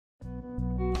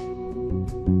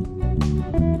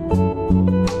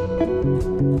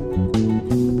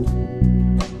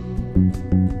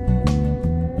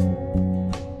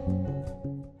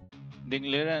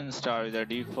start with a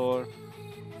d4.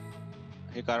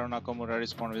 Hikaru Nakamura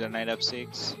respond with a knight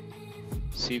f6,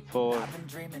 c4,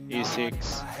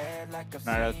 e6,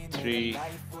 knight f3,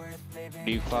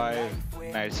 d5,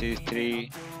 knight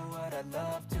c3,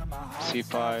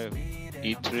 c5,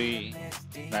 e3,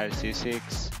 knight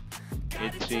c6,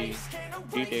 a3,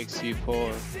 d takes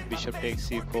c4, bishop takes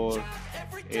c4,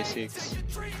 a6,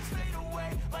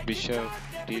 bishop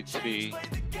d3,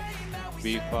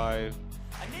 b5,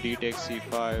 d takes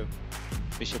c5,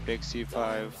 bishop takes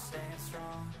c5,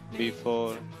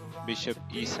 b4, bishop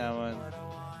e7,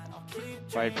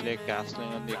 white flag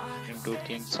castling on the into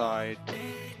king side,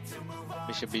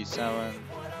 bishop b7,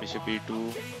 bishop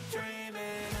b2,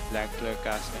 black flag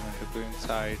castling into king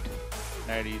side,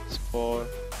 knight e4,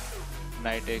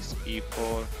 knight takes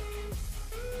e4,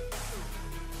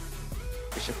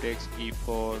 bishop takes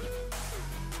e4,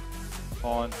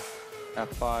 pawn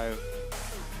f5,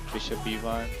 bishop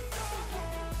b1,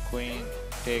 queen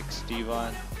takes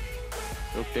d1,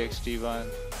 rook takes d1,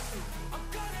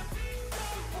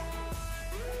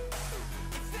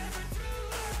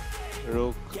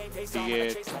 rook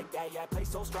d8,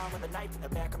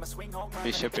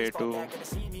 bishop a2,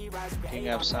 king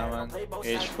f7,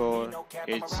 h4,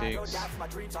 h6,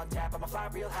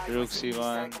 rook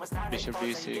c1, bishop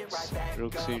d6,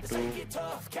 rook c2,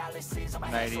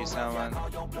 knight e7,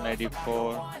 knight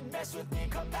e4,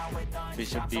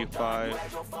 bishop d5,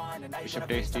 bishop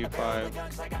takes d5,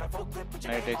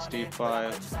 knight takes d5,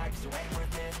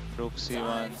 rook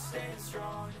c1,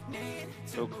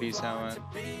 rook d7,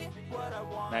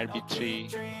 knight b3,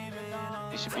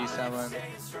 bishop e7,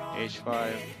 h5,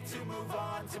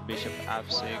 bishop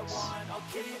f6,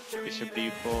 bishop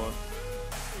d4,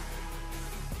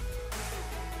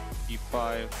 e5,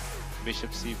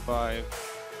 bishop c5,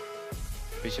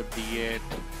 bishop d8,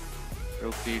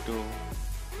 rook d2,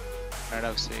 knight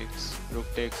f6, rook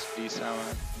takes d7,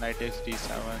 knight takes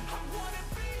d7,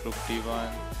 rook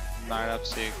d1, knight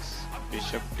f6,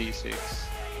 bishop d6,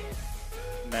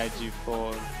 knight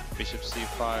g4, bishop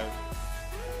c5,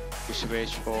 bishop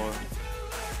h4,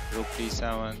 rook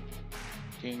d7,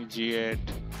 king g8,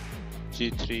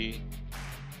 g3,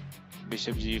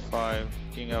 bishop g5,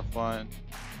 king f1,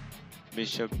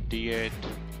 bishop d8,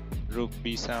 rook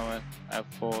b7,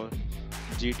 f4,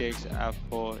 g takes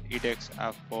f4, e takes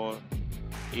f4,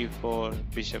 e4,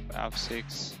 bishop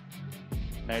f6,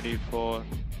 knight e4,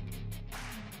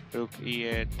 rook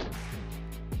e8,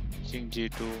 king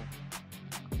g2,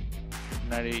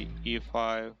 knight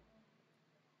e5,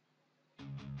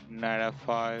 knight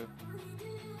f5,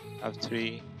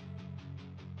 f3,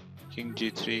 king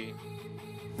g3,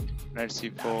 knight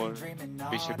c4,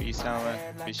 bishop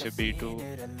e7, bishop b2,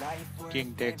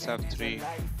 king takes f3,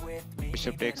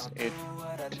 bishop takes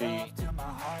a3,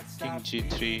 king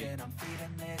g3,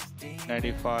 knight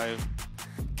e5,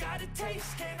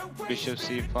 bishop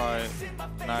c5,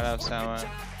 knight f7,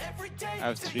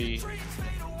 f3,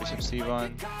 bishop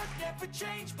c1,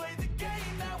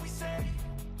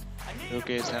 rook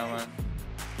a7,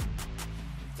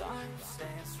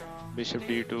 bishop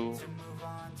d2,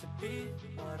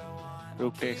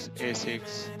 rook takes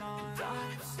a6,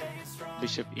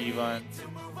 bishop e1,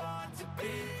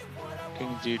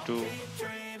 king g2,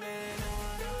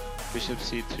 bishop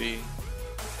c3,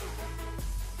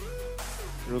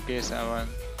 rook a7,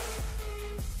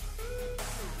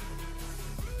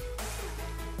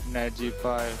 knight g5,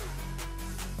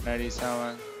 knight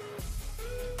e7,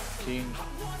 king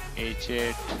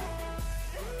h8,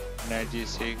 knight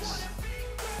g6,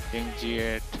 king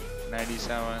g8, knight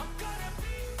e7,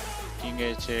 king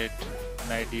h8,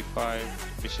 knight e5,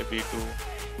 bishop e2,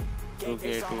 rook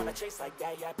a2,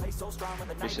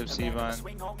 bishop c1,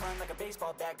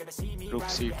 rook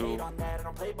c2,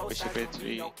 bishop a3,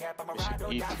 bishop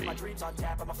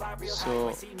e3.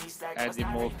 So at the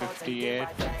move 58,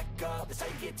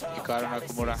 Hikaru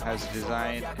Nakamura has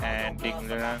resigned and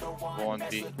Liren won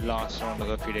the last round of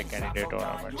the Fide candidate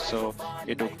tournament. So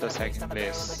he took the second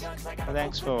place.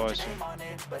 Thanks for watching.